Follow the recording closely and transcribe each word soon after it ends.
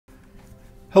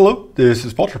Hello, this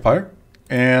is Vulturefire,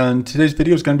 and today's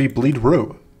video is going to be Bleed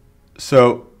Rue.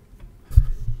 So,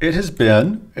 it has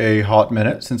been a hot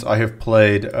minute since I have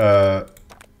played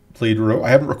Bleed Rue. I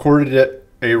haven't recorded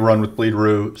a run with Bleed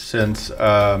Rue since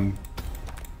the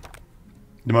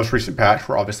most recent patch,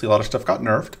 where obviously a lot of stuff got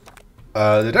nerfed.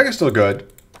 The deck is still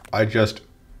good. I just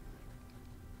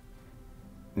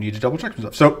need to double check some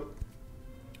stuff. So,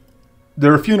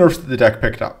 there are a few nerfs that the deck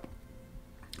picked up.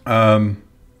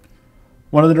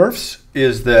 One of the nerfs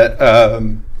is that,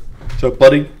 so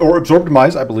Bloody, or Absorbed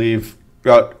Demise, I believe,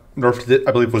 got nerfed,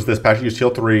 I believe was this patch. It used to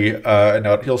heal 3, and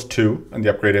now it heals 2, and the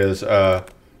upgrade is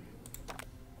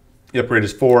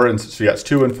 4, and so yeah, it's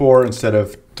 2 and 4 instead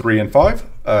of 3 and 5,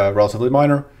 relatively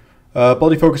minor.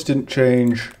 Bloody Focus didn't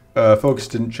change, Focus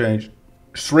didn't change,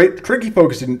 Tricky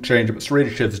Focus didn't change, but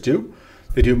Serrated Shivs do.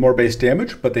 They do more base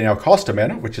damage, but they now cost a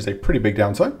mana, which is a pretty big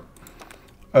downside.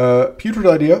 Putrid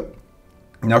Idea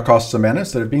now costs a mana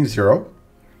instead of being 0.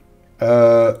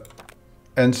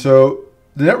 And so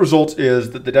the net result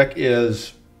is that the deck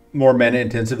is more mana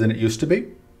intensive than it used to be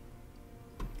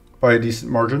by a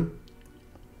decent margin.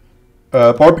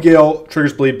 Barb Gale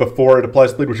triggers bleed before it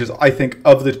applies bleed, which is, I think,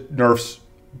 of the nerfs,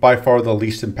 by far the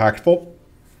least impactful.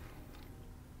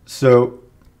 So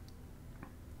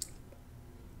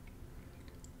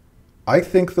I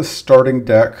think the starting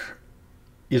deck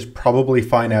is probably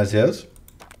fine as is.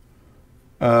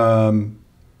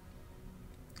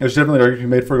 There's definitely an argument to be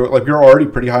made for, like, you're already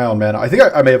pretty high on mana. I think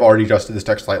I may have already adjusted this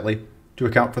deck slightly to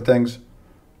account for things.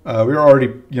 We were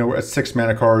already, at 6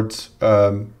 mana cards.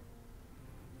 I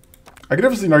could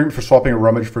definitely see an argument for swapping a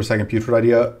Rummage for a second Putrid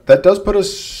Idea. That does put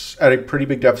us at a pretty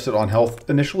big deficit on health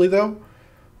initially, though,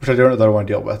 which I don't know that I want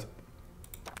to deal with.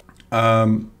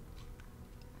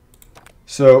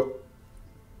 So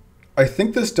I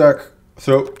think this deck,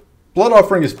 so Blood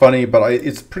Offering is funny, but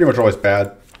it's pretty much always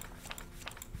bad.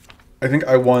 I think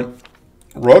I want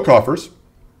Royal Coffers.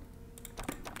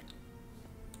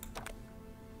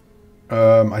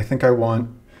 I think I want...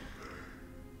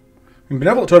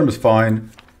 Benevolent Totem is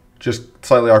fine. Just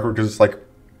slightly awkward because it's, like,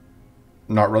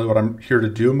 not really what I'm here to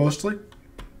do mostly.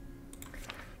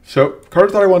 So,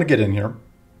 cards that I want to get in here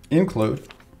include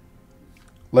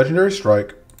Legendary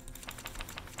Strike.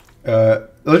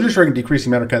 Legendary Strike and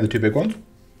Decreasing Mana are kind of the two big ones.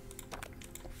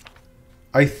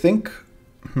 I think,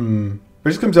 it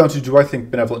just comes down to, do I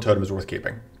think Benevolent Totem is worth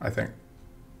keeping? I think.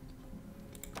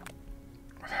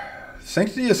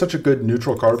 Sanctity is such a good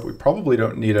neutral card, but we probably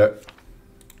don't need it.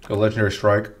 Go Legendary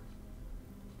Strike.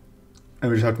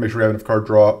 And we just have to make sure we have enough card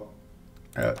draw.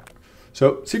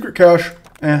 So, Secret Cache,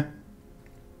 I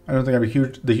don't think I'm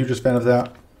the hugest fan of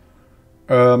that.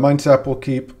 Mind Sap we'll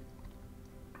keep.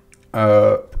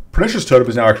 Pernicious Totem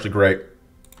is now actually great,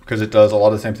 because it does a lot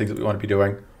of the same things that we want to be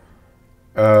doing.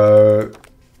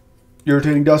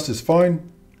 Irritating Dust is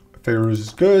fine. Pharaoh's is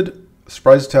good.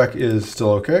 Surprise Attack is still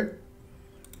okay.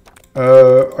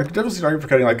 I could definitely see an argument for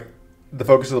cutting, like, the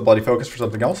focus of the Bloody Focus for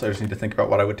something else. I just need to think about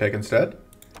what I would take instead.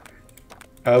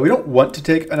 We don't want to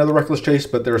take another Reckless Chase,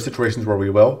 but there are situations where we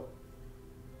will.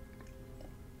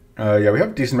 Yeah, we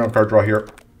have a decent amount of card draw here.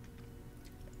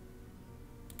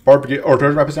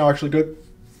 Treasure Map is now actually good.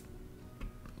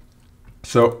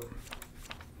 So,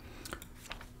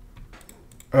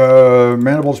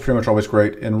 Mana Bolt is pretty much always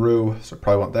great in Rue, so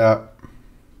probably want that.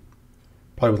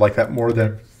 Probably would like that more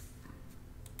than...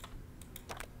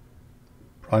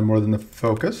 Probably more than the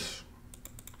Focus.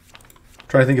 I'm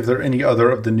trying to think if there are any other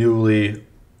of the newly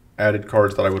added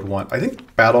cards that I would want. I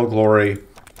think Battle Glory...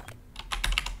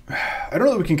 I don't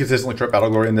know that we can consistently trip Battle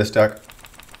Glory in this deck.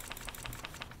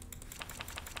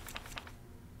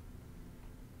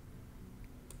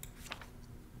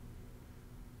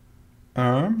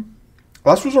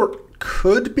 Last Resort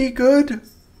could be good.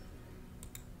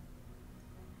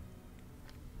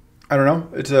 I don't know.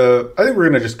 I think we're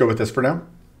gonna just go with this for now.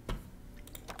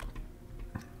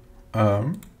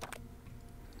 Alright,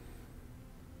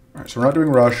 so we're not doing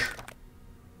Rush.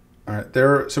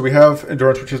 Alright, so we have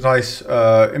Endurance, which is nice.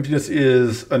 Emptiness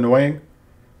is annoying.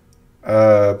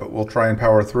 But we'll try and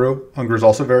power through. Hunger is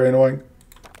also very annoying.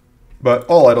 But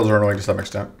all idols are annoying to some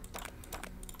extent.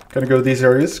 Gonna go to these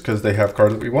areas because they have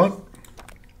cards that we want.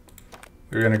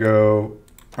 We're gonna go...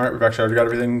 Alright, we've actually already got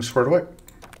everything squared away. Trying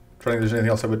to think if there's anything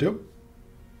else I would do.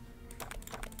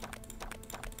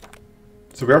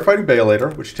 So we are fighting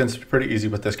Baelator, which tends to be pretty easy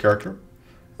with this character.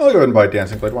 I'll go ahead and buy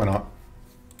Dancing Blade, why not?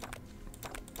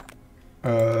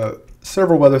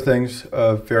 Several weather things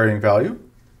of varying value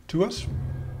to us.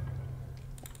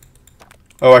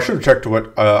 Oh, I should have checked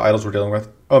what idols we're dealing with.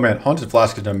 Oh man, Haunted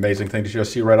Flask is an amazing thing to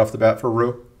just see right off the bat for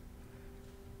Rue.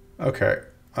 Okay.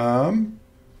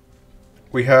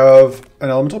 we have an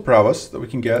elemental prowess that we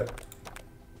can get.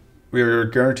 We are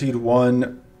guaranteed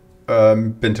one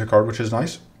Binta card, which is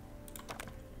nice.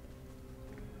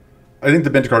 I think the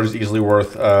Binta card is easily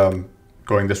worth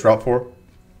going this route for,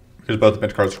 because both the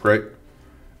Binta cards are great.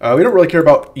 We don't really care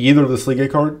about either of the Slige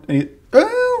card.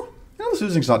 Well, the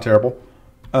Suzing's not terrible.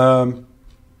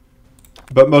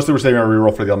 But mostly we're saving our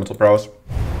reroll for the elemental prowess.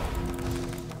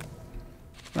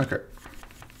 Okay.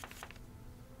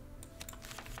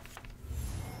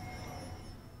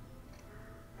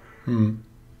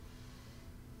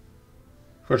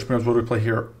 Which means what do we play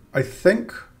here? I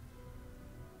think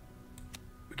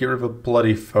we get rid of a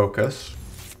bloody focus.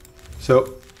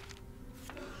 So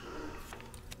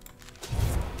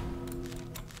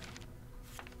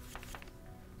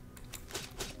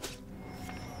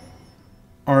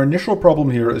our initial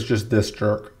problem here is just this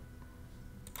jerk.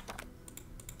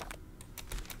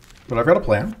 But I've got a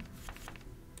plan.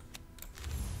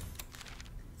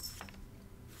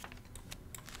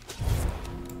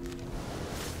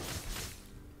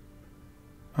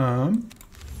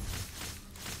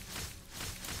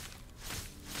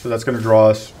 So that's going to draw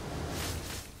us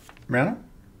mana.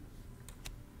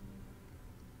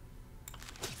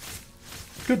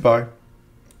 Goodbye.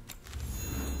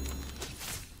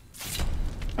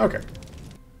 Okay.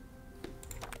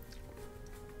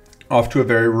 Off to a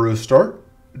very ruse start.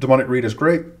 Demonic Reed is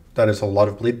great. That is a lot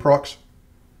of bleed procs.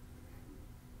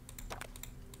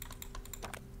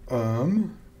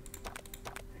 Here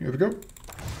we go.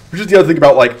 Which is the other thing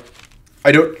about, like,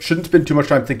 I shouldn't spend too much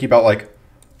time thinking about, like,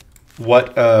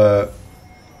 whatchamacallit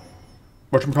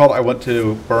I want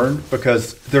to burn,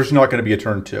 because there's not going to be a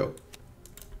turn 2. I don't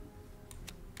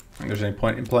think there's any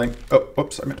point in playing. Oh,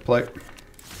 whoops, I meant to play.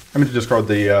 I meant to discard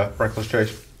the Reckless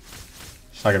Chase.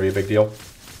 It's not going to be a big deal,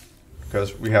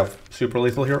 because we have super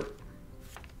lethal here.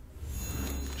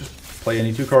 Just play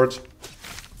any 2 cards.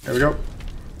 There we go.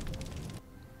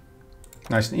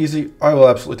 Nice and easy. I will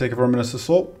absolutely take a Verminous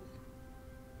Assault.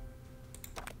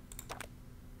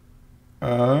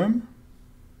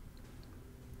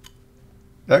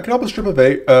 That could help us strip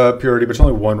Purity, but it's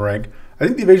only 1 rank. I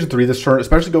think the Evasion 3 this turn,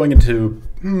 especially going into...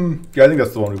 yeah, I think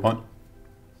that's the one we want.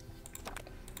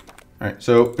 Alright,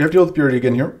 so we have to deal with Purity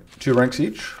again here. 2 ranks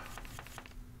each.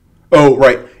 Oh,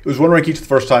 right. It was 1 rank each the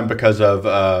first time because of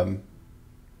that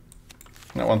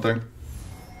one thing.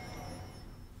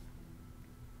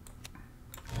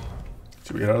 Let's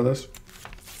see what we get out of this.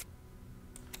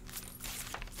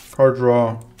 Card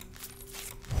draw.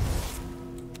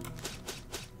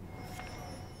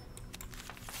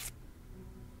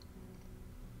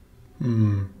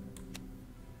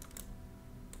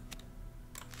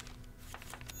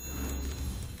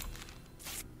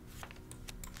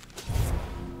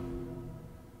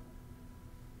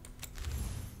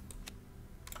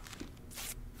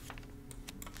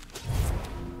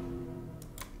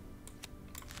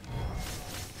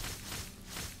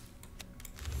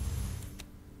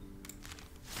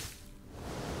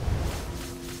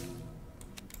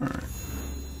 Alright.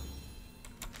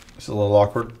 It's a little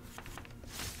awkward.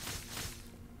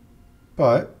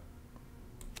 But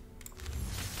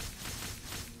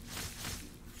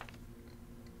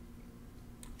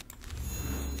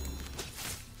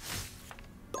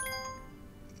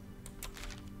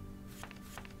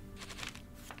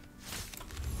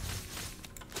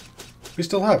we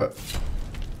still have it.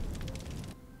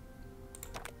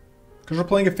 Because we're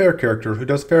playing a fair character who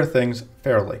does fair things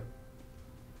fairly.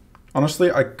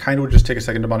 Honestly, I kind of would just take a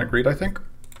second Demonic Greed, I think.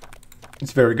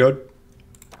 It's very good.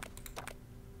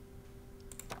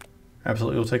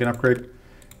 Absolutely, we'll take an upgrade.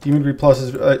 Demon Greed Plus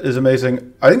is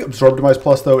amazing. I think Absorb Demise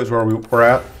Plus, though, is where we're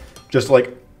at. Just,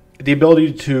 like, the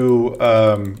ability to...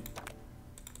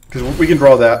 because we can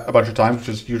draw that a bunch of times, which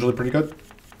is usually pretty good.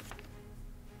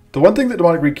 The one thing that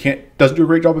Demonic Greed doesn't do a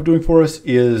great job of doing for us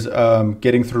is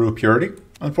getting through Purity,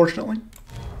 unfortunately.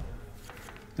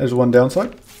 There's one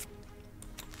downside.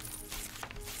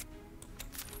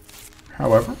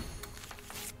 However,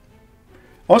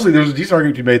 honestly, there's a decent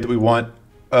argument to be made that we want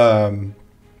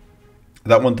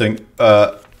that one thing,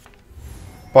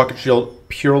 Pocket Shield,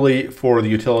 purely for the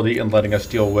utility and letting us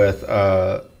deal with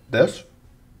this.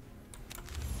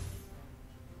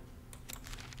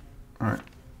 Alright.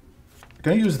 I'm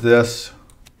going to use this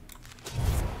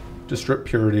to strip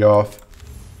Purity off.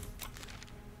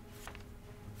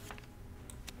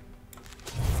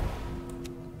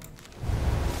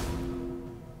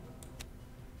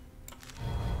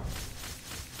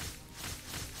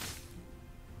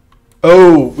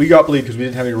 Oh, we got bleed because we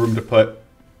didn't have any room to put.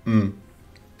 I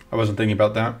wasn't thinking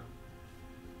about that.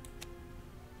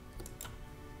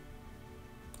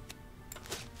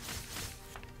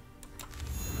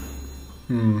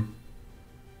 Well,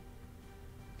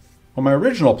 my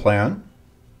original plan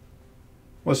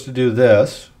was to do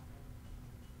this.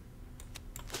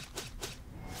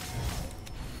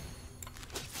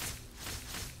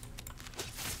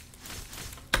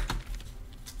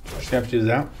 Just have to do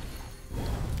that.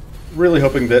 Really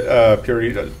hoping that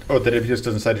Purity, that it just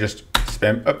doesn't decide to just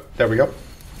spam. Oh, there we go.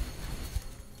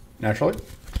 Naturally.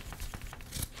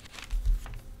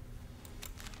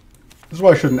 This is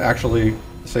why I shouldn't actually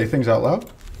say things out loud.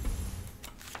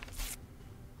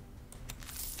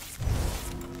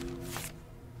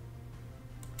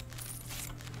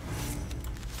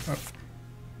 Oh.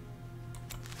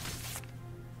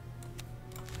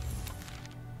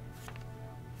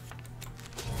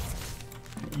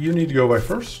 You need to go by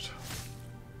first.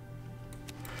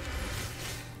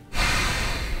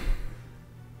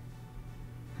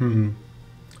 So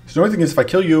the only thing is, if I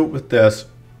kill you with this,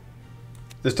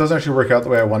 this doesn't actually work out the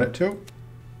way I want it to.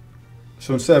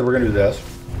 So instead, we're going to do this.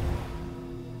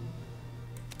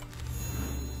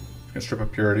 Going to strip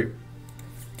up Purity.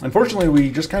 Unfortunately,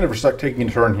 we just kind of are stuck taking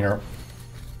a turn here.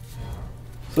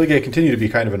 So they continue to be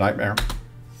kind of a nightmare.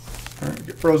 Alright,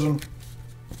 get frozen.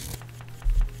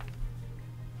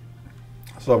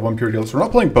 Still have one Purity. So we're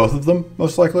not playing both of them,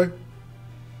 most likely.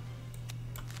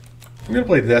 I'm going to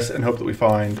play this and hope that we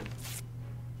find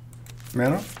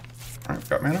mana. Alright,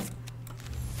 got mana.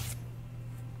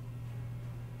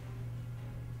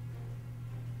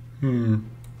 Should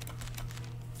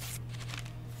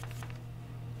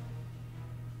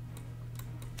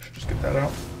just get that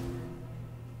out.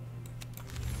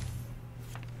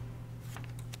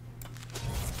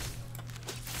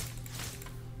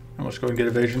 And let's go and get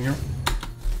evasion here.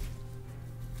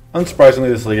 Unsurprisingly,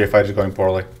 this League A fight is going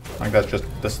poorly. I think that's just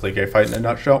this League A fight in a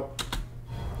nutshell.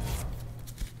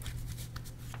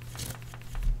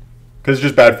 Because it's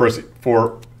just bad for us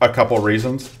for a couple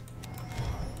reasons.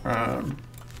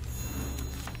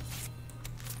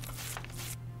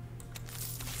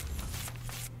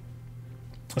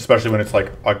 Especially when it's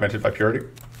like augmented by Purity.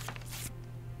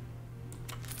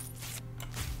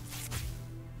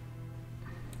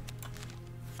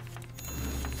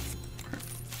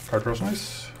 Card draw's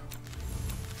nice.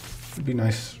 It'd be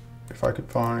nice if I could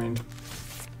find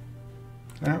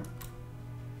that.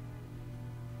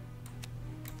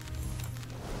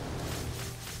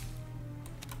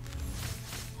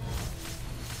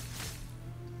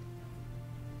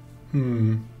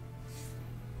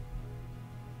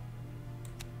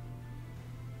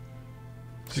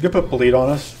 She's gonna put bleed on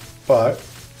us, but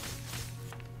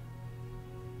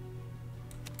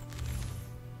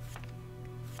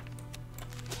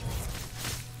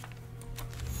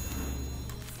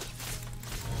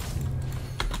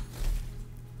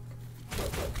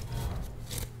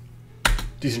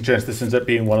decent chance this ends up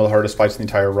being one of the hardest fights in the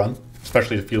entire run,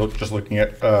 especially if you look just looking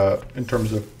at in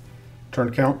terms of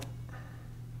turn count.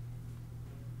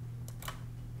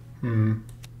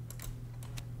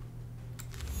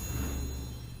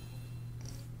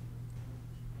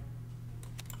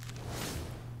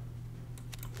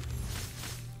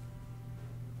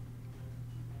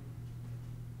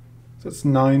 So it's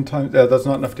 9 times. Yeah, that's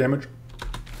not enough damage.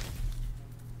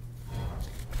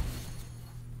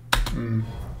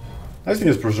 Nice thing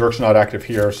is Berserk's not active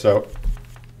here, so.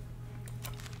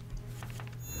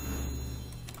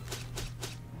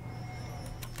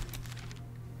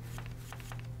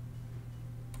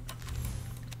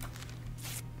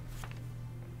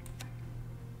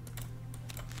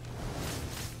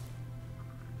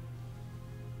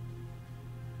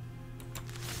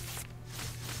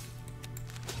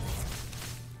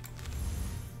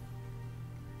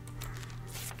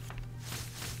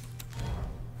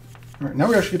 Alright, now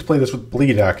we actually get to play this with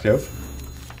bleed active,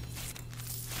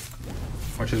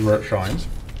 which is where it shines.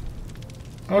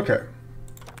 Okay.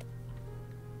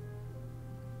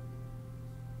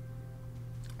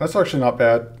 That's actually not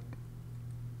bad,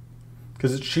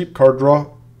 because it's cheap card draw,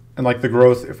 and like the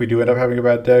growth, if we do end up having a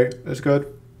bad day, is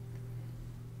good.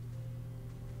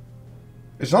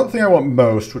 It's not the thing I want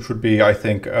most, which would be, I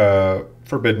think,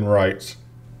 Forbidden Rites.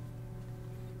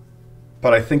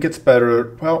 But I think it's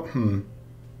better, well,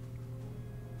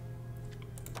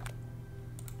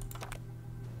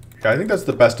 Yeah, I think that's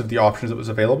the best of the options that was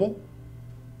available.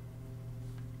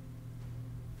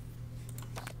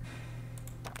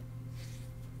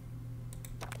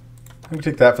 Let me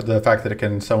take that for the fact that it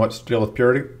can somewhat deal with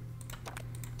Purity.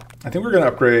 I think we're going to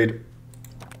upgrade.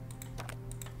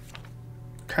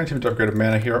 Kind of tempted to upgrade a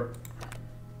mana here.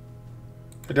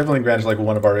 It definitely grants like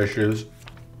one of our issues.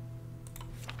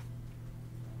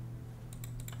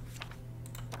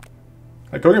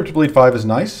 Like going up to bleed 5 is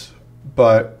nice,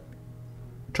 but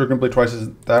Trigger and bleed twice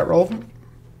isn't that relevant.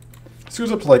 This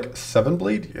goes up to like 7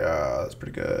 bleed. Yeah, that's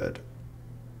pretty good.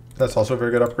 That's also a very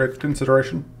good upgrade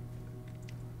consideration.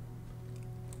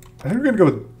 I think we're going to go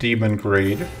with Demon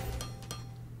Grade.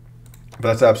 But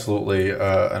that's absolutely an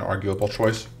arguable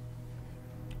choice.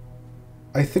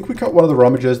 I think we cut one of the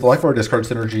rummages. The life of our discard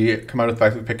synergy, combined with the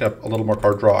fact that we picked up a little more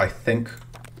card draw, I think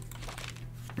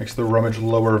makes the rummage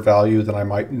lower value than I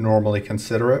might normally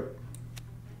consider it.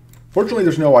 Fortunately,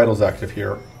 there's no idols active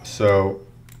here, so...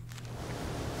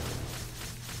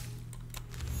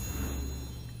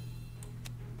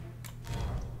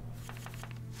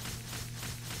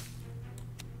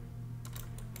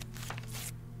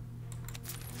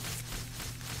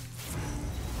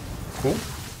 Cool.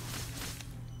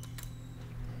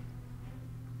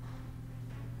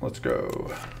 Let's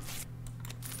go.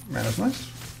 Mana's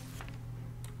nice.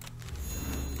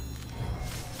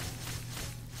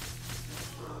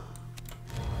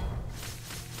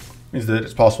 Means that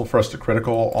it's possible for us to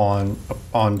critical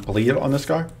on bleed on this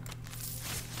guy.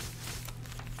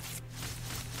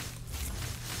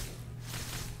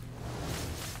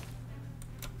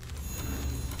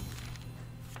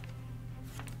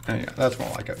 And yeah, that's more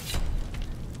like it.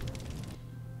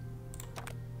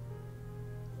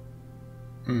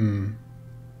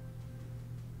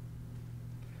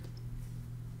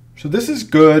 So this is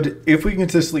good if we can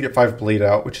consistently get 5 bleed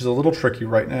out, which is a little tricky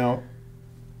right now.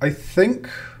 I think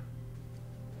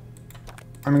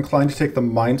I'm inclined to take the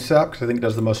Mind Sap because I think it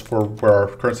does the most for where our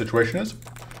current situation is.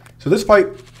 So this fight...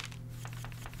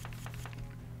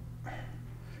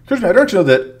 I don't actually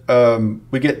know that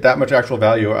we get that much actual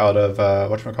value out of,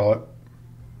 whatchamacallit.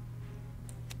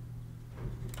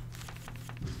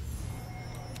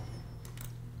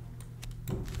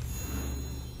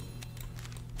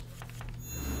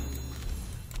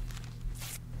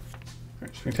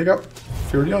 Okay, so we can take out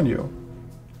Fury on you.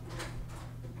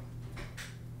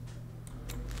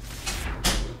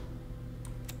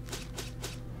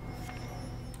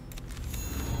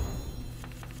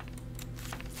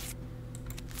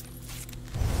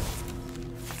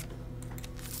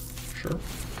 Sure.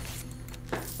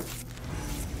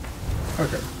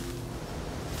 Okay.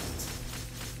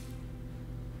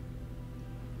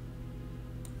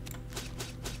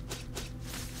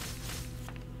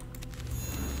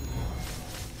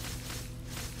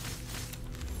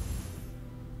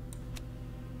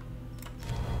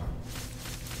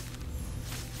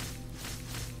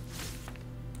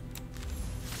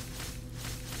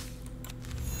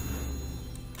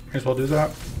 May as well do that.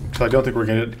 So I don't think we're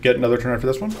going to get another turn after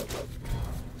this one.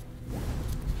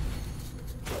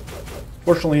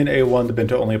 Fortunately, in A1, the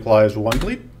Bento only applies 1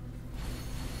 bleed.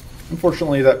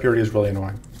 Unfortunately, that purity is really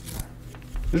annoying.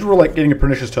 This is where like getting a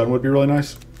Pernicious Tone would be really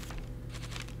nice.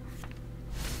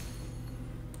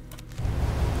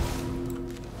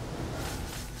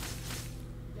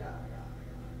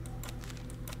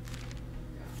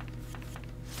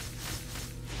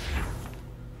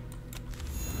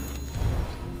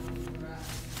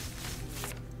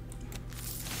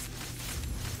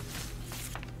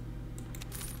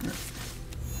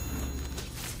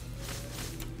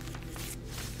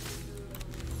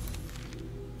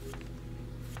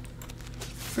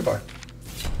 Goodbye.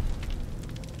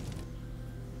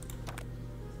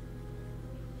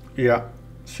 Yeah,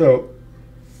 so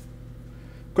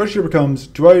question here becomes,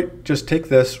 do I just take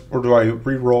this or do I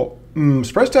re-roll?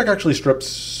 Surprise Attack actually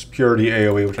strips Purity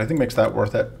AoE, which I think makes that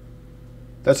worth it.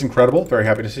 That's incredible. Very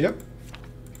happy to see it.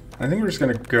 I think we're just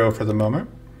going to go for the moment.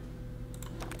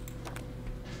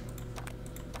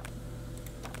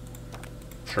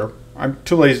 Sure. I'm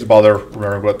too lazy to bother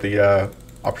remembering what the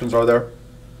options are there.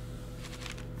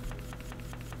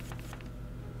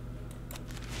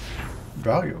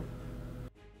 Value.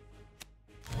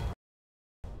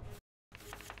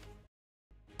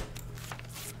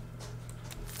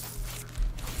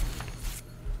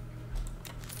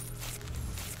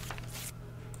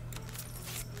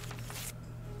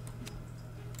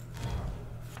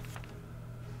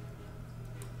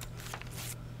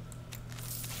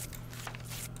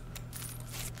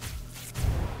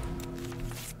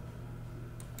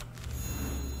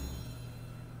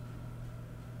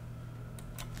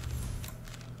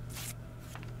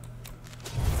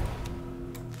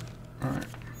 Alright.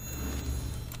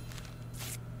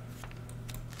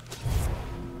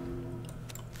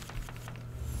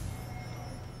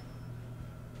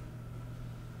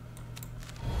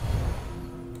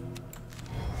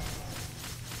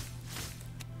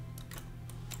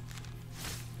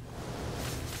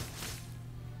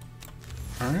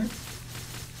 Alright.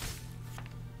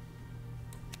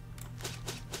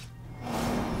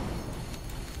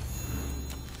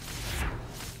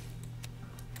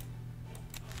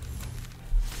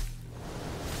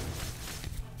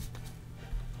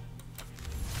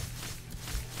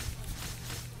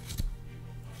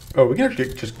 Oh, we can actually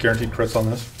get just guaranteed crits on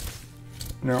this.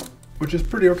 No, which is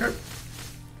pretty okay.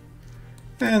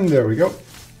 And there we go.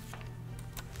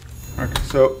 Okay,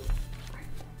 so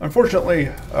unfortunately,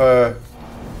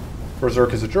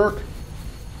 Berserk is a jerk.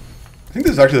 I think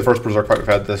this is actually the first Berserk fight we've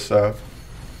had this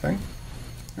thing.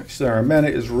 So our mana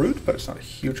is rude, but it's not a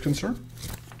huge concern.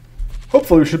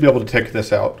 Hopefully we should be able to take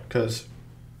this out, because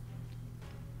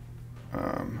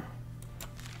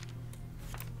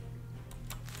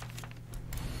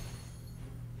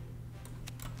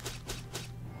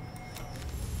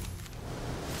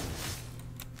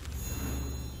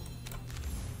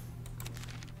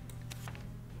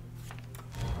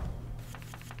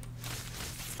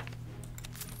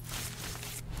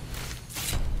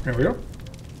there we go.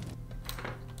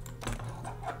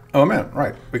 Oh man,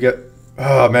 right. We get...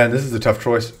 Oh man, this is a tough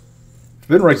choice.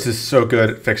 Forbidden Rites is so good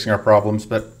at fixing our problems,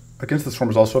 but Against the Storm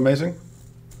is also amazing.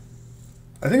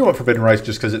 I think I want Forbidden Rites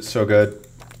just because it's so good.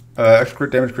 Extra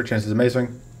crit damage, crit chance is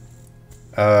amazing.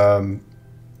 Continue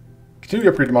to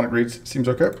upgrade Demonic Reeds seems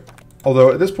okay.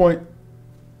 Although at this point,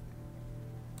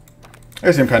 I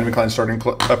guess I'm kind of inclined to start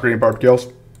upgrading Barbed Gales.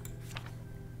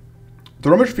 The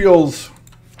Rummage feels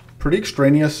pretty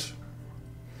extraneous.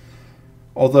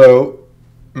 Although,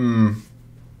 I don't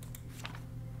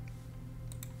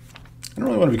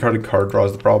really want to be card draw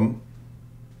is the problem.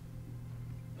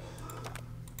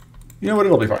 You know what?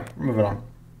 It'll be fine. We're moving on.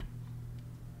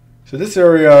 So this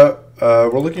area,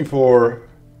 we're looking for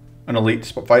an elite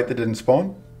fight that didn't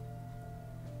spawn.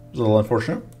 It's a little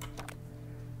unfortunate.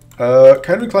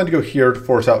 Kind of inclined to go here to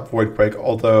force out Voidquake,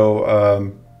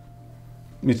 although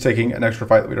means taking an extra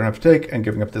fight that we don't have to take and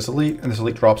giving up this elite, and this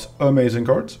elite drops amazing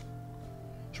cards.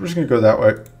 So we're just going to go that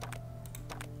way.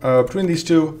 Between these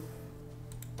two,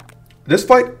 this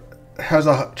fight has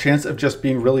a chance of just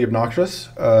being really obnoxious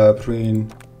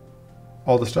between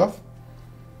all the stuff.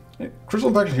 Crystal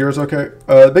Infection here is okay.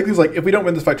 The big thing is, like, if we don't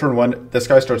win this fight turn 1, this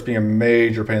guy starts being a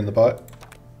major pain in the butt.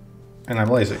 And I'm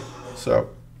lazy,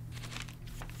 so...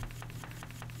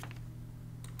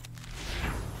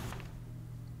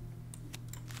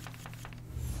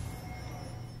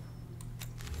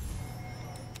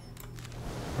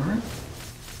 Alright.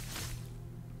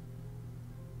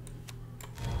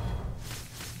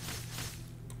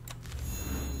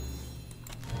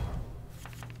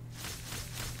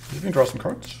 You can draw some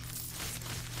cards.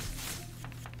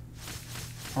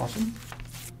 Awesome.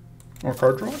 More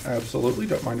card draw? Absolutely.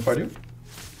 Don't mind if I do.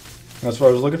 That's what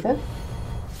I was looking for.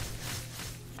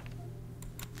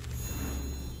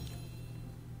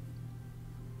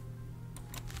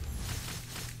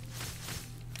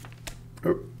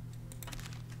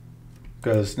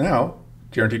 Because now,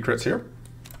 guaranteed crits here.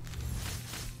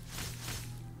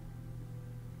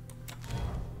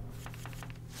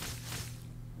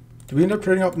 Did we end up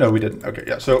trading up? No, we didn't. Okay,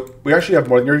 yeah. So we actually have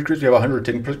more than guaranteed crits. We have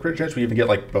 110% crit chance. We even get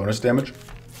like bonus damage.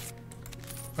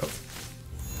 Oh.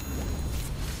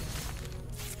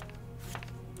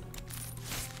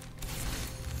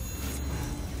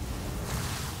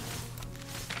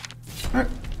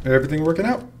 Alright, everything working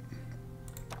out.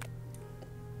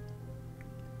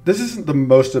 This isn't the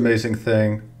most amazing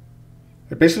thing.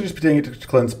 It basically just pretending it to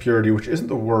cleanse purity, which isn't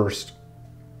the worst.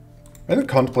 I think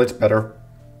Contemplate's better.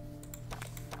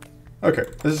 Okay,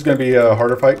 this is going to be a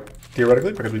harder fight,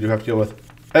 theoretically, because we do have to deal with...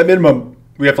 At minimum,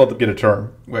 we have to let them get a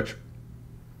turn, which...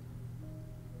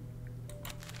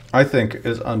 I think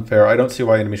is unfair. I don't see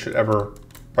why enemies should ever...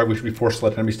 Why we should be forced to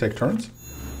let enemies take turns.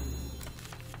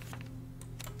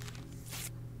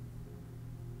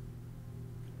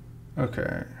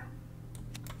 Okay.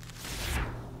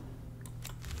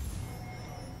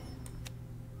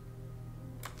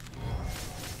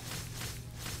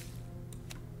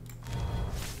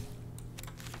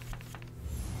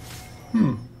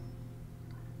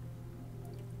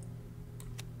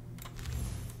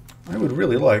 I would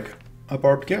really like a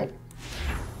Barbed Gale.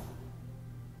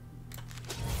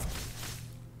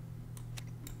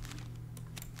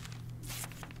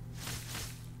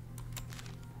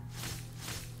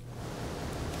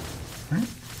 Right.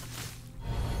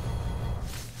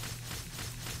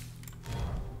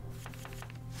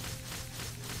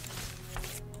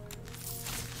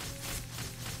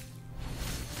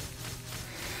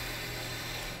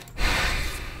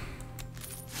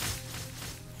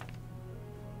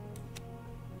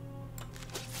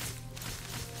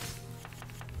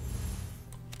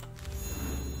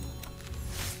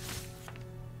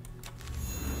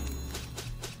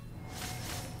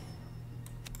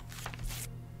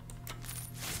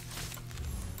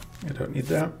 I don't need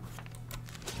that.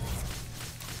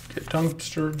 Get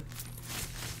tungsten.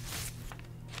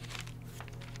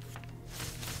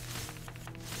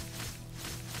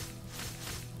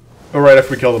 Oh, right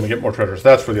after we kill them, we get more treasures.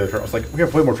 That's for the other turn. I was like, we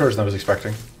have way more treasures than I was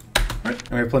expecting. Alright,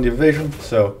 and we have plenty of evasion,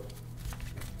 so...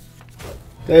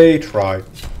 They tried.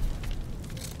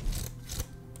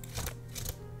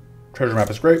 Treasure map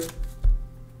is great.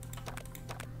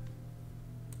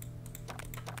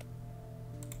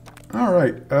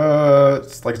 Alright,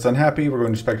 it's like it's unhappy. We're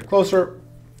going to inspect it closer.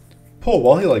 Pull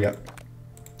while healing it.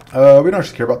 We don't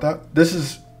actually care about that. This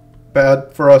is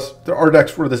bad for us. There are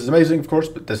decks where this is amazing, of course,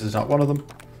 but this is not one of them.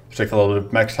 Just take a little bit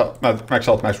of max health,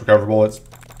 max recoverable. It's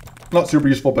not super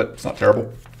useful, but it's not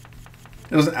terrible.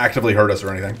 It doesn't actively hurt us or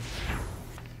anything.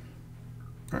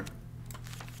 All right.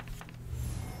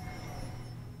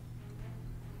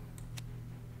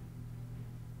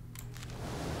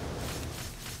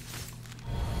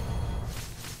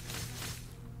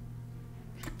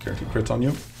 Guaranteed crits on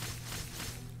you.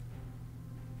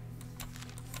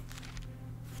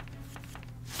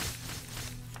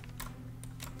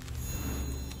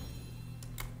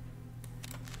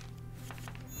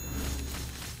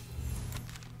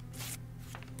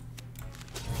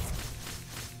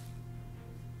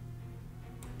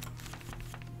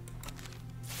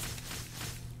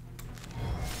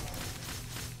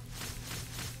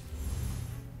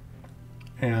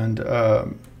 And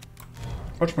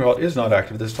whatchamacallit is not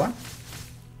active this time.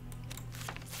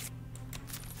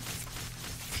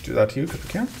 Just do that to you because we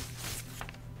can.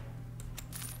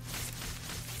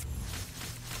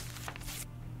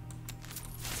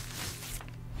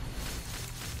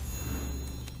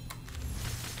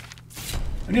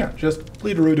 And yeah, just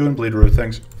Bleederoo doing Bleederoo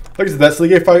things. Like I said, that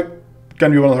Sleegay fight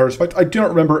gonna be one of the hardest fights. I do not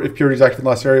remember if Purity is active in the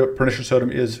last area, but Pernicious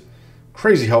Totem is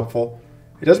crazy helpful.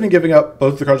 It doesn't mean giving up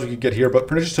both the cards we could get here, but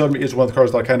Pernicious Totem is one of the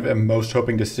cards that I kind of am most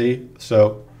hoping to see,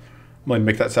 so I'm going to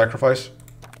make that sacrifice.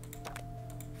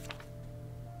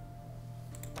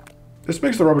 This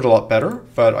makes the rubbish a lot better,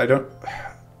 but I don't...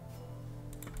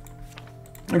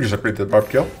 Let me just upgrade the barb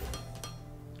kill.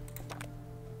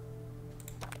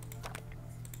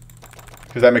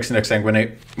 Because that makes the next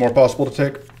Sanguinate more possible to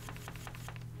take.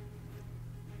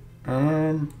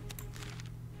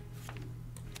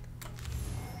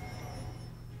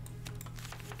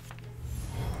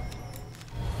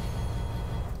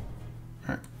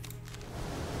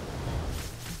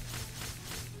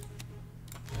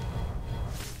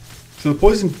 So the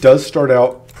poison does start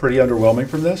out pretty underwhelming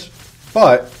from this,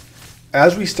 but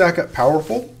as we stack up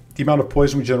powerful, the amount of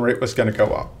poison we generate was going to go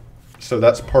up. So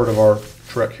that's part of our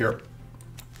trick here.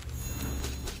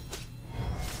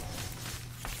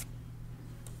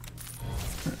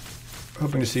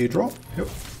 Hoping to see you draw. Yep.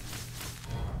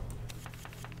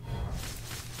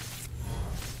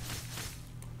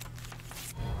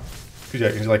 Because yeah,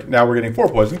 because like now we're getting 4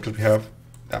 poison because we have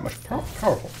that much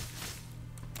powerful.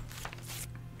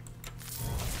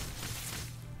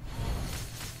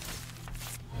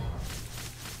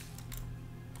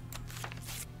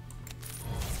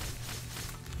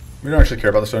 We don't actually care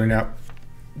about the Stony Nap.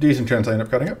 Decent chance I end up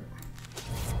cutting it.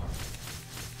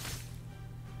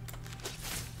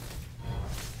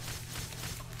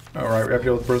 Alright, we have to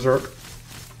deal with Berserk.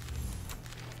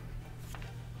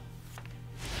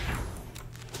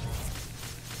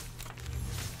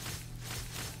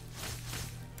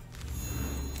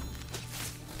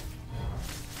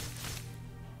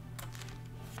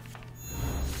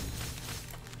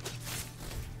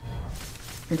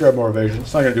 Grab more evasion.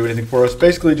 It's not going to do anything for us.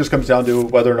 Basically, it just comes down to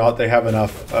whether or not they have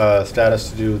enough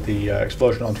status to do the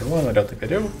explosion on turn 1. I don't think they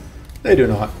do. They do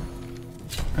not.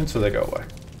 And so they go away.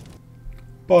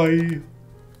 Bye.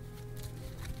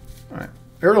 Alright.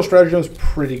 Aerial Stratagem is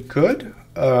pretty good.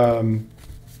 Cloudy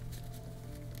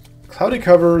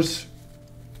Covers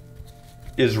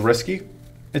is risky.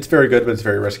 It's very good, but it's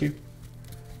very risky.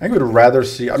 I think I would rather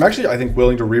see... I'm actually, I think,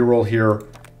 willing to reroll here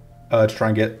to try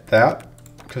and get that.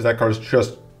 Because that card is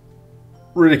just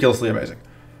ridiculously amazing.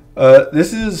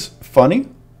 This is funny.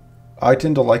 I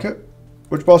tend to like it.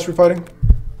 Which boss are we fighting?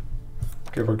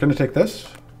 Okay, we're going to take this.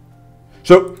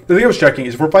 So, the thing I was checking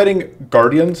is if we're fighting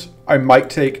Guardians, I might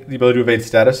take the ability to evade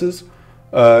statuses.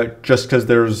 Just because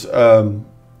there's a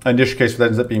niche case that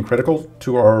ends up being critical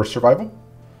to our survival.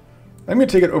 I'm going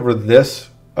to take it over this.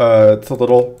 It's a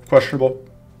little questionable.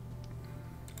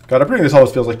 God, upgrading this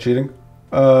always feels like cheating.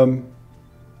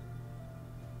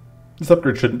 This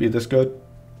upgrade shouldn't be this good.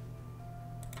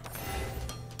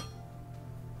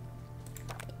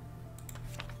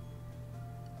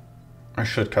 I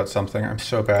should cut something. I'm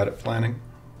so bad at planning.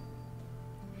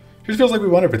 It just feels like we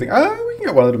want everything. We can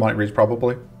get one of the demonic reads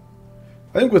probably.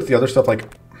 I think with the other stuff, like,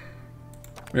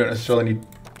 we don't necessarily need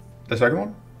the second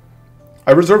one.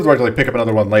 I reserve the right to like pick up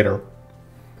another one later.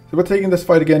 So with taking this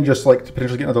fight again, just like to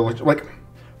potentially get another, like,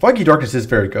 Foggy Darkness is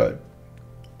very good.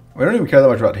 We don't even care that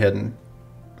much about hidden,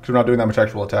 because we're not doing that much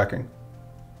actual attacking.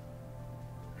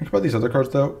 Think about these other cards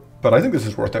though, but I think this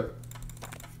is worth it.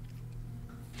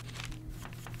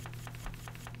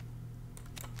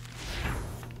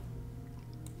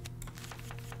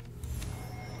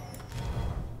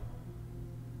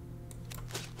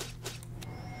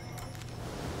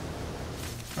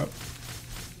 Oh.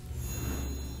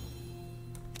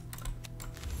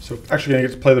 So actually gonna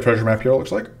get to play the treasure map here, it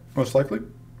looks like, most likely.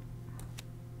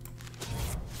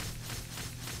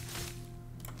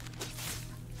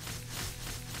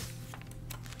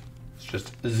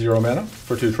 Just 0 mana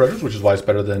for 2 treasures, which is why it's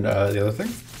better than the other thing.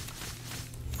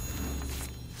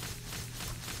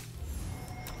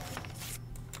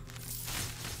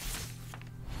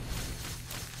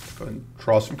 Go ahead and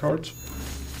draw some cards.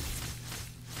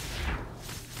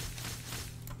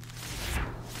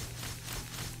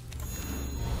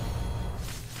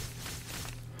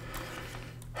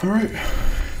 All right.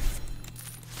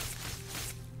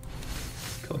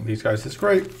 Killing these guys is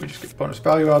great. We just get bonus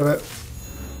value out of it.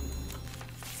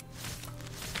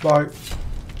 Bye.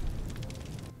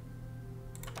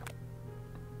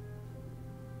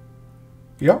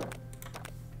 Yep.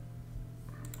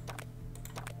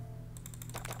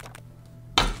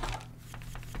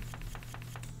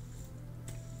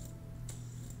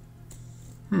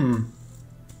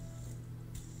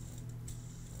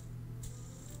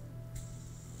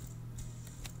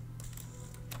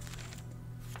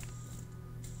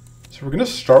 So we're going to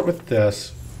start with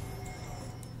this.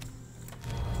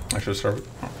 I should start with,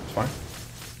 oh, it's fine.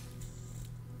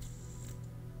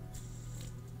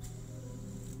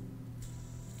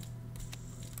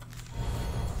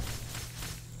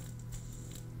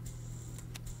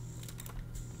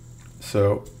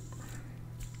 So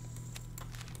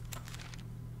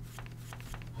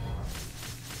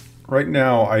right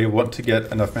now I want to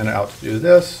get enough mana out to do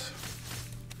this.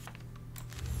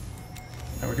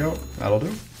 There we go, that'll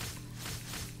do.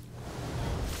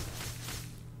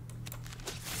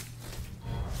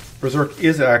 Berserk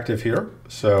is active here,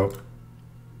 so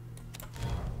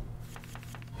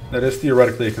that is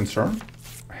theoretically a concern.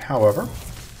 However,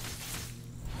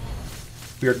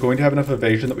 we are going to have enough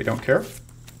evasion that we don't care.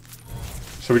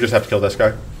 So we just have to kill this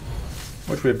guy,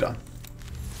 which we have done.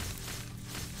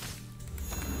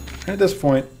 And at this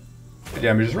point, the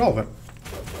damage is relevant.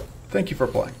 Thank you for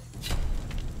playing.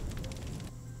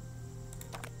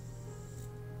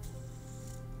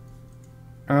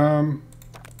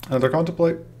 Another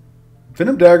Contemplate.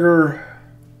 Venom Dagger.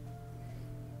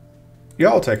 Yeah,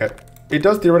 I'll take it. It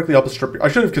does theoretically help us strip. I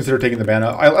should have considered taking the mana.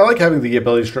 I like having the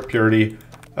ability to strip purity.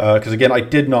 Because again, I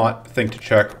did not think to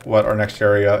check what our next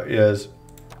area is.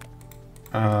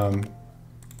 So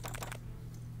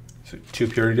 2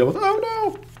 purity deal with.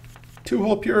 Oh no! 2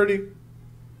 whole purity.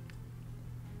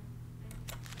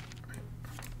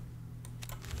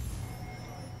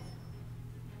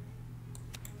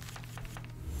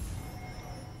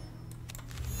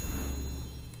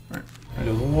 Alright, I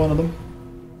do one of them.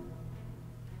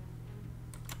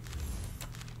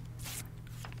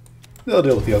 They'll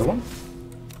deal with the other one.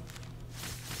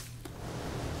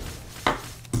 I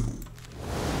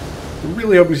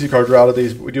really hope we see cards out of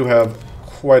these, but we do have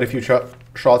quite a few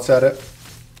shots at it.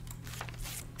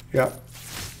 Yeah.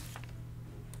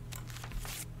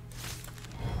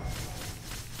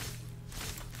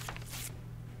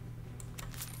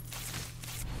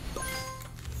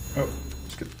 Oh,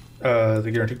 let's get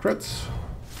the guaranteed crits.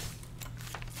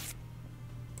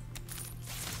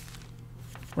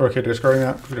 We're okay discarding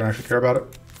that because we don't actually care about it.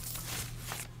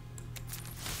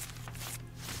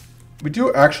 We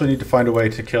do actually need to find a way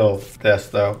to kill this,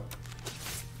 though.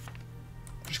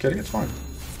 Just kidding, it's fine.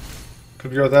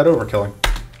 Could be that overkilling.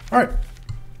 Alright.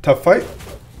 Tough fight.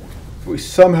 We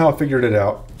somehow figured it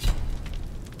out.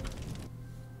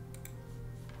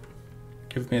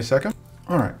 Give me a second.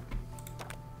 Alright.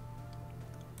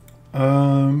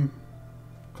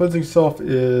 Cleansing Self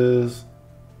is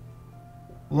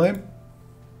lame.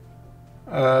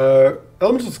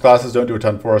 Elemental classes don't do a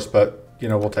ton for us, but you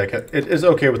know, we'll take it. It is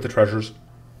okay with the treasures.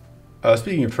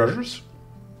 Speaking of treasures,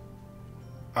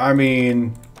 I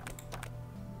mean,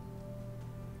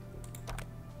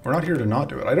 we're not here to not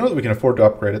do it. I don't know that we can afford to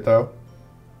upgrade it, though.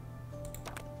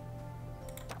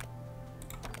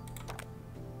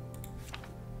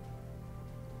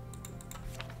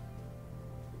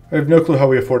 I have no clue how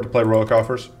we afford to play Royal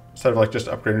Coffers instead of like just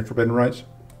upgrading Forbidden Rites.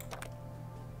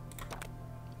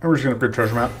 And we're just going to upgrade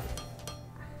Treasure Map.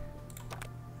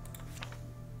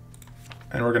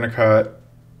 And we're going to cut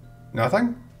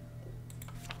nothing.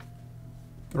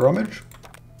 The Rummage.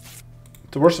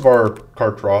 It's the worst of our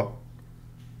card draw.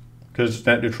 Because it's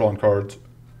net neutral on cards.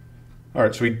 All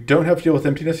right, so we don't have to deal with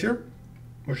emptiness here,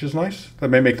 which is nice. That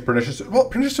may make the pernicious. Well,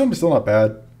 pernicious tome is still not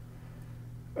bad.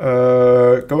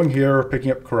 Going here, picking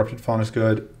up corrupted fawn is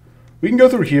good. We can go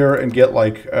through here and get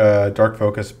like dark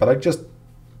focus, but I just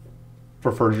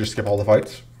prefer to just skip all the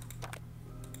fights,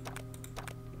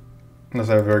 unless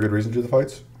I have a very good reason to do the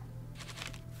fights.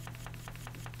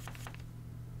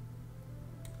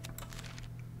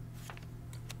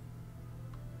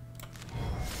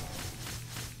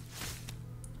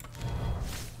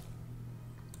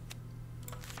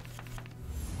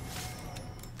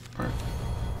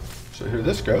 So here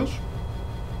this goes.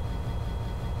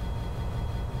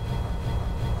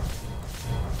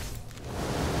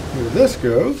 Here this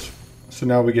goes. So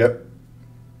now we get...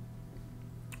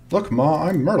 Look, Ma,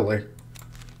 I'm Myrtly.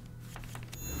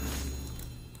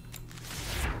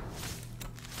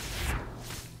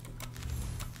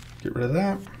 Get rid of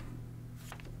that.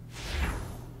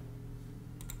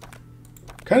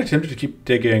 Kind of tempted to keep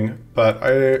digging, but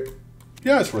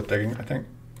yeah, it's worth digging, I think.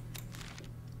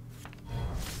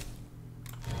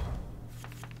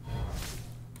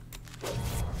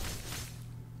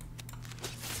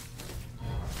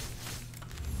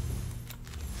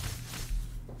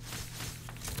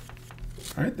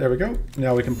 All right, there we go.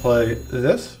 Now we can play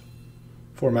this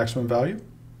for maximum value.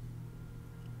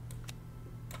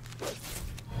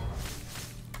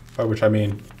 By which I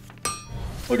mean,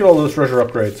 look at all those treasure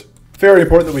upgrades. Very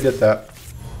important that we did that.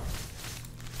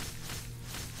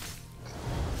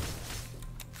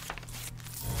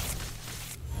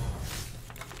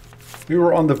 We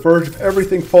were on the verge of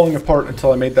everything falling apart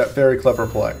until I made that very clever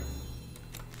play.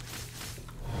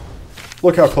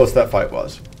 Look how close that fight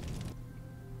was.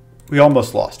 We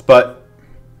almost lost, but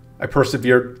I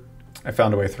persevered. I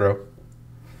found a way through.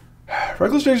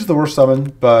 Reckless Stage is the worst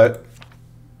summon, but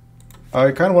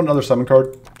I kind of want another summon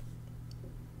card.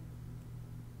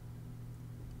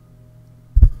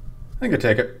 I think I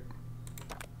take it.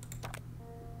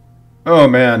 Oh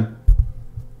man.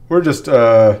 We're just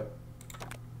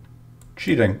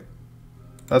cheating.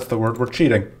 That's the word. We're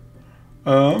cheating.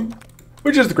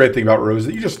 Which is the great thing about Rose,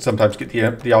 that you just sometimes get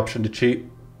the option to cheat.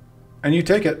 And you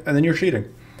take it, and then you're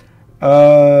cheating.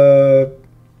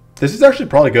 This is actually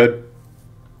probably good,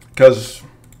 because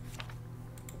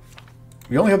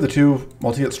we only have the 2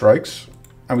 multi-hit strikes,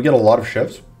 and we get a lot of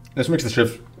shivs. This makes the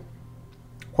shivs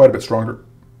quite a bit stronger.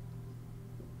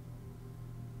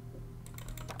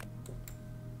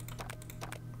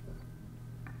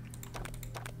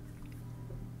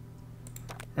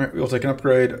 Alright, we'll take an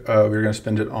upgrade. We're going to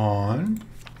spend it on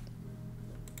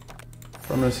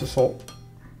Feminist Assault.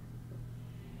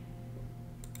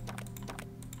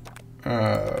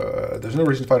 There's no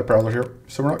reason to fight a Prowler here,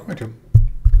 so we're not going to.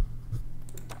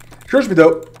 Occurs to me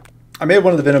though, I may have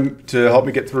wanted the Venom to help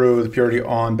me get through the Purity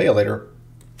on Baelator.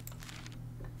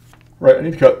 Right, I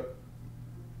need to cut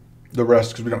the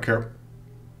rest because we don't care.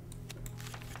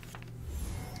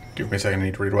 Give me a second, I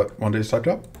need to read what one day is typed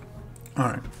up.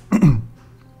 Alright.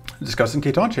 Discussing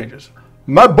Katon changes.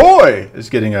 My boy is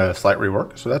getting a slight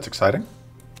rework, so that's exciting.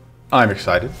 I'm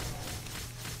excited.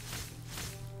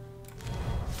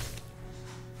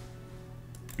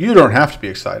 You don't have to be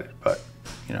excited, but,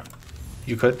 you know,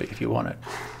 you could be if you wanted.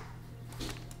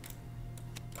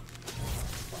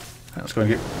 Let's go and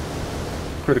get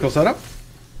critical setup.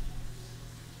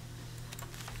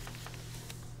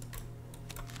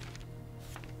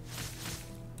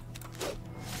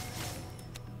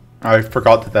 I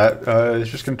forgot that is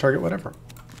just going to target whatever.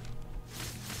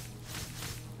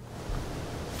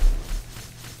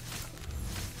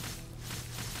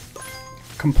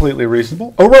 Completely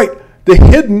reasonable. Oh, right. The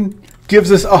hidden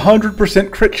gives us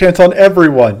 100% crit chance on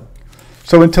everyone.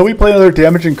 So until we play another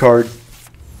damaging card,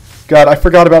 God, I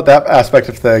forgot about that aspect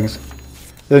of things.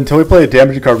 That until we play a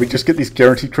damaging card, we just get these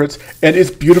guaranteed crits. And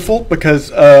it's beautiful because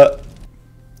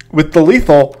with the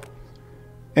lethal,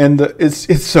 and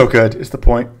it's so good, is the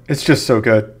point. It's just so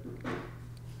good.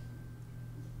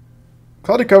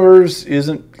 Cloudy Covers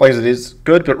isn't, like I said, is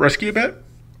good, but risky a bit.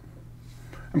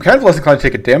 I'm kind of less inclined to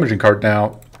take a damaging card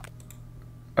now.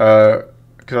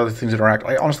 Because other things interact.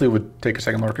 I honestly would take a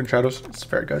second Lurk in Shadows. It's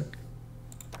very good.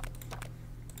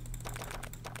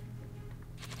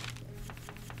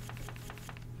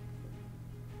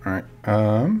 Alright,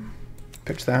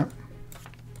 pitch that.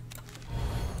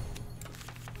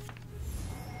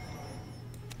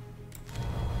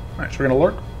 Alright, so we're gonna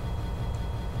Lurk.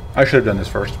 I should have done this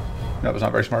first. That was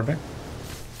not very smart of me.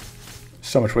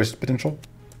 So much wasted potential.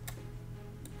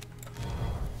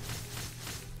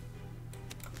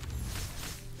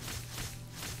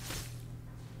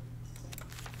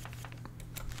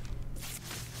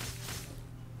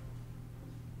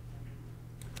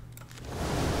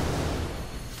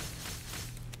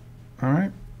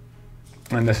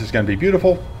 And this is going to be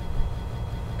beautiful.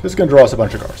 This is going to draw us a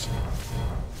bunch of cards.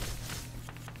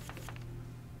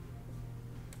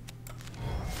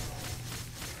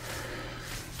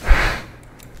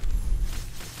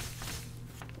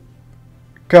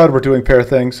 God, we're doing fair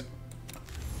things.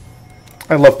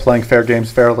 I love playing fair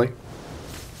games fairly.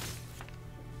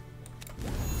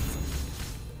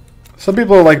 Some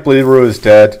people are like, Bleederoo is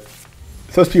dead.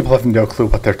 Those people have no clue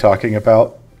what they're talking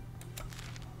about.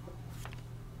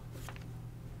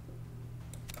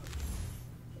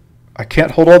 I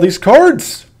can't hold all these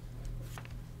cards!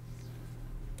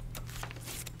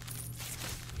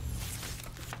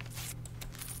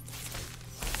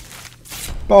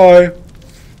 Bye.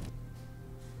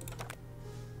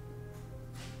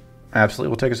 Absolutely,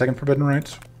 we'll take a second Forbidden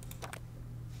Rites.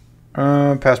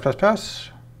 Pass, pass, pass.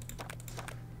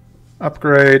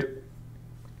 Upgrade.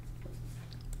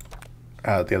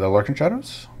 The other Lurking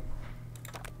Shadows.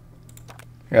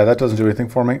 Yeah, that doesn't do anything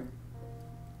for me.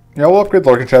 Yeah, we'll upgrade the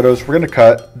Lurking Shadows. We're going to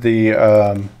cut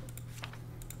the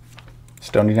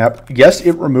Stony Nap. Yes,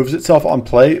 it removes itself on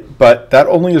play, but that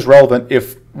only is relevant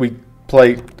if we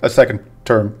play a second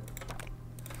turn.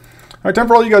 Alright, time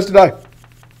for all you guys to die.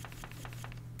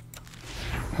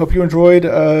 Hope you enjoyed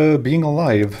being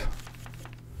alive.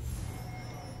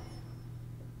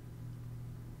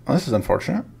 Oh, this is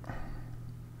unfortunate.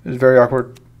 This is very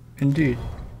awkward indeed.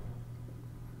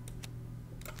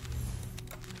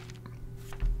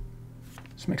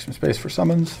 Let's make some space for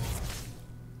summons.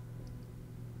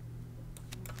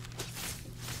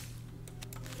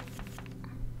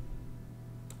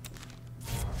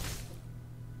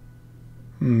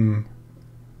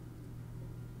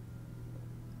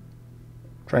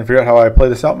 Try and figure out how I play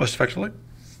this out most effectively.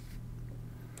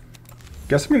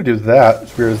 Guess I'm going to do that,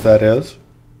 as weird as that is.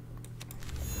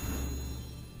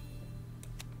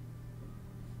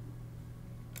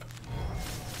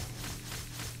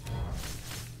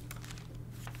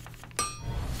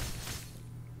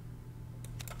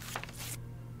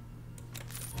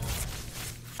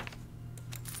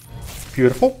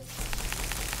 Beautiful.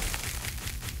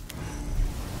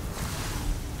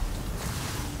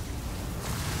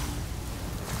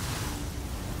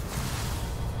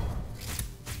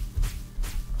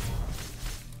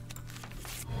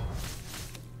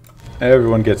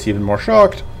 Everyone gets even more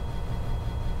shocked.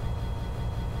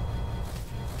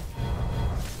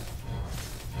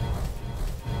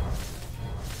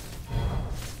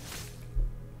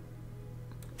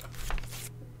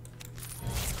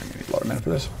 I'm gonna need a lot of mana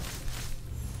for this.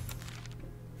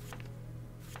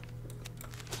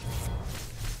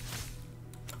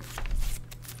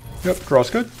 Yep, draw's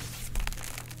good.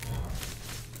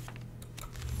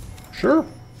 Sure.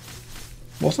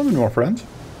 We'll summon more friends.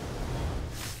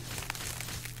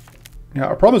 Yeah,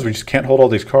 our problem is we just can't hold all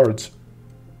these cards.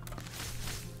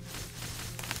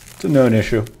 It's a known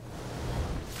issue.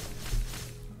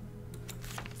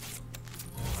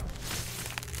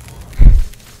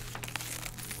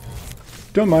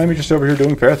 Don't mind me just over here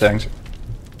doing fair things.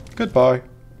 Goodbye.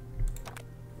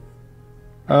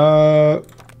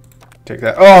 Take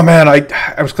that. Oh man,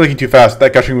 I was clicking too fast.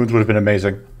 That Gushing Wounds would have been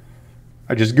amazing.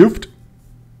 I just goofed.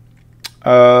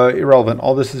 Irrelevant.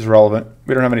 All this is relevant.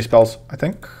 We don't have any spells, I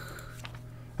think.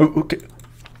 Oh, okay.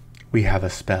 We have a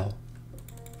spell.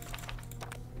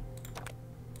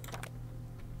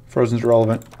 Frozen's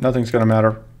irrelevant. Nothing's gonna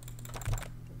matter.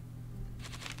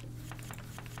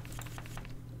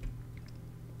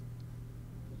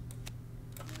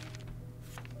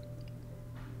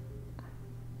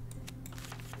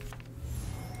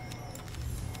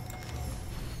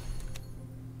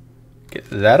 Get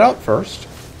that out first.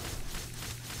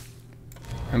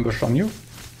 Ambush on you.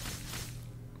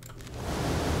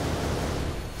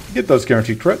 Get those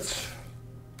guaranteed crits.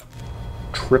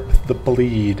 Trip the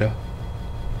bleed.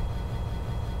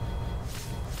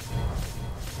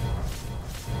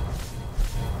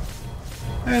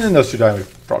 And then those two die, we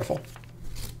draw to full.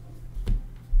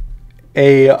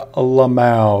 A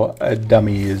Lamau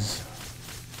dummies.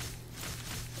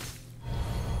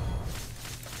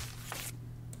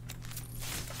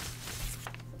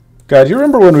 God, do you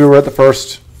remember when we were at the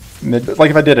first mid, like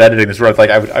if I did editing this road, like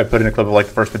I'd put in a clip of like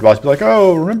the first mid boss, be like,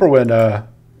 oh, remember when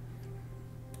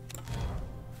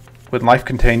life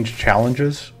contained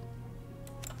challenges?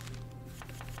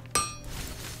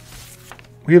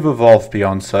 We have evolved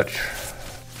beyond such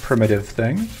primitive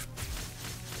things.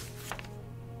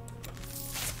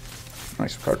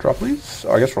 Nice card draw, please.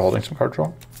 Oh, I guess we're holding some card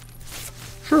draw.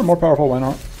 Sure, more powerful, why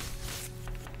not?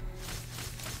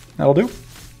 That'll do.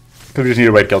 Because we just need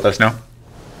a way to kill this now.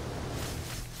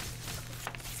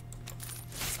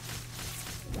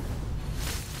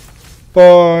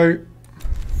 Bye.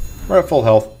 We're at full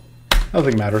health.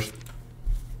 Nothing matters.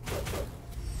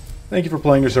 Thank you for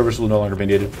playing. Your service will no longer be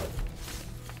needed.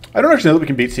 I don't actually know that we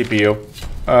can beat CPU.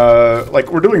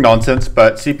 Like, we're doing nonsense,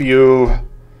 but CPU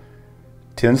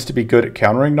tends to be good at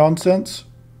countering nonsense.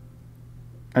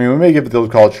 I mean, we may give the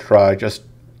old college a try, just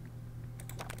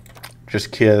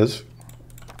kids,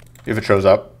 if it shows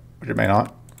up, which it may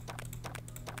not.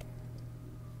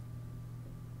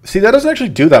 See, that doesn't actually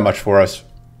do that much for us.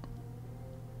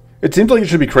 It seems like it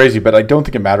should be crazy, but I don't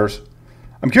think it matters.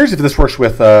 I'm curious if this works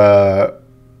with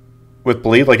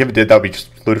bleed. Like, if it did, that would be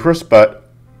just ludicrous, but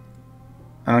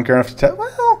I don't care enough to tell.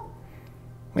 Well,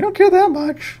 we don't care that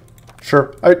much.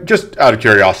 Sure, just out of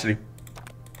curiosity.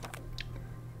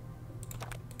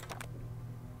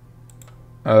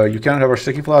 You cannot have our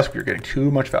sticky flask. You're getting too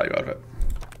much value out of it.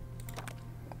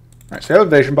 Alright, so we have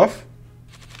evasion buff.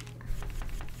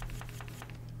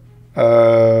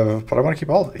 But I want to keep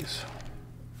all of these.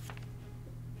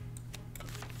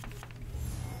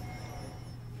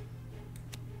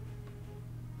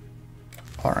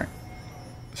 Alright.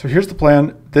 So here's the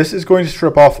plan. This is going to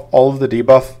strip off all of the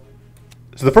debuff.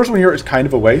 So the first one here is kind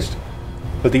of a waste.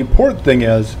 But the important thing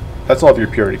is, that's all of your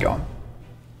purity gone.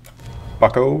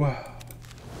 Bucko.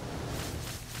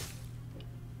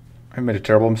 I made a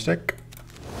terrible mistake.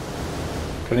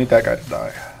 I need that guy to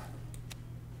die.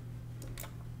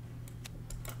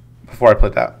 Before I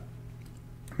played that.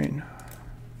 I mean...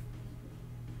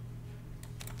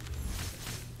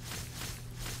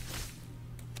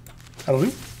 That'll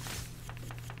do.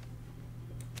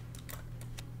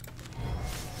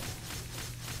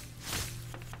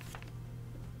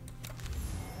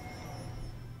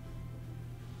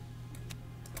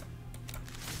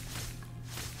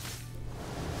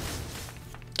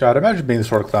 God, imagine being the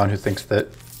sort of clown who thinks that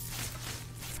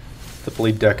the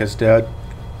bleed deck is dead.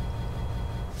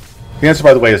 The answer,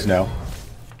 by the way, is no.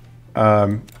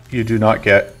 You do not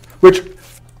get... Which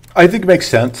I think makes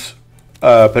sense,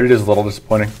 but it is a little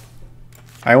disappointing.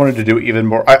 I wanted to do even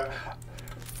more...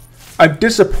 I'm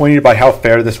disappointed by how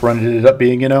fair this run ended up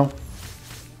being, you know?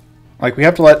 Like, we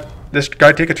have to let this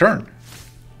guy take a turn.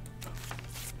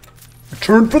 A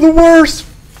turn for the worse!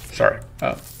 Sorry.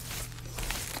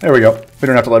 There we go. We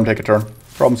don't have to let him take a turn.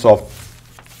 Problem solved.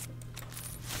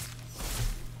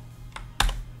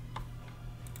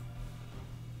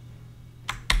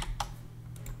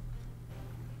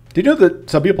 Do you know that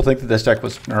some people think that this deck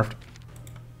was nerfed?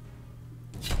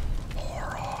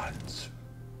 Morons.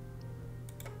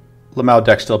 Lamau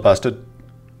deck still busted.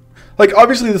 Like,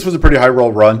 obviously this was a pretty high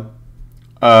roll run.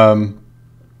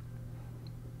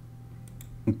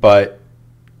 But...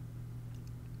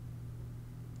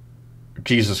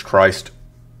 Jesus Christ.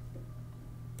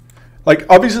 Like,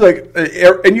 obviously, like,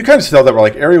 and you kind of saw that,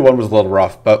 like, Area 1 was a little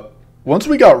rough, but once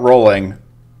we got rolling,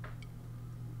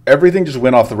 everything just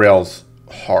went off the rails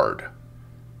hard.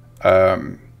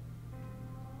 And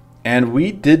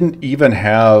we didn't even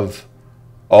have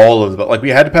all of the, like, we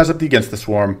had to pass up the Against the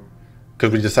Swarm,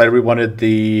 because we decided we wanted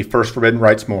the first Forbidden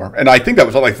Rites more. And I think that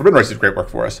was, like, Forbidden Rites did great work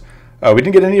for us. We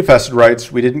didn't get any Infested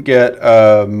Rites. We didn't get,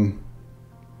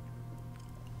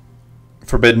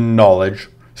 Forbidden Knowledge.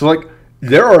 So, like,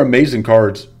 there are amazing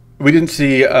cards. We didn't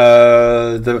see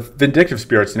the Vindictive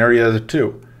Spirits in Area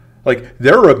 2. Like,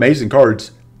 there are amazing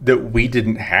cards that we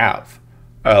didn't have.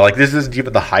 Like, this isn't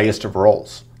even the highest of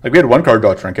rolls. Like, we had one card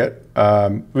draw Trinket.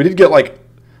 We did get, like,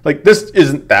 this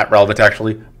isn't that relevant,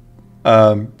 actually.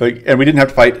 And we didn't have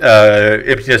to fight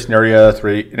Ipsius in Area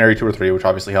 2 or 3, which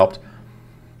obviously helped.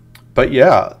 But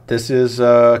yeah, this is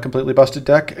a completely busted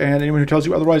deck, and anyone who tells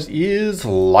you otherwise is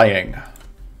lying.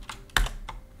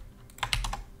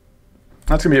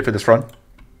 That's going to be it for this run.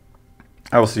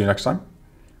 I will see you next time.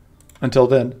 Until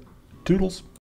then, toodles.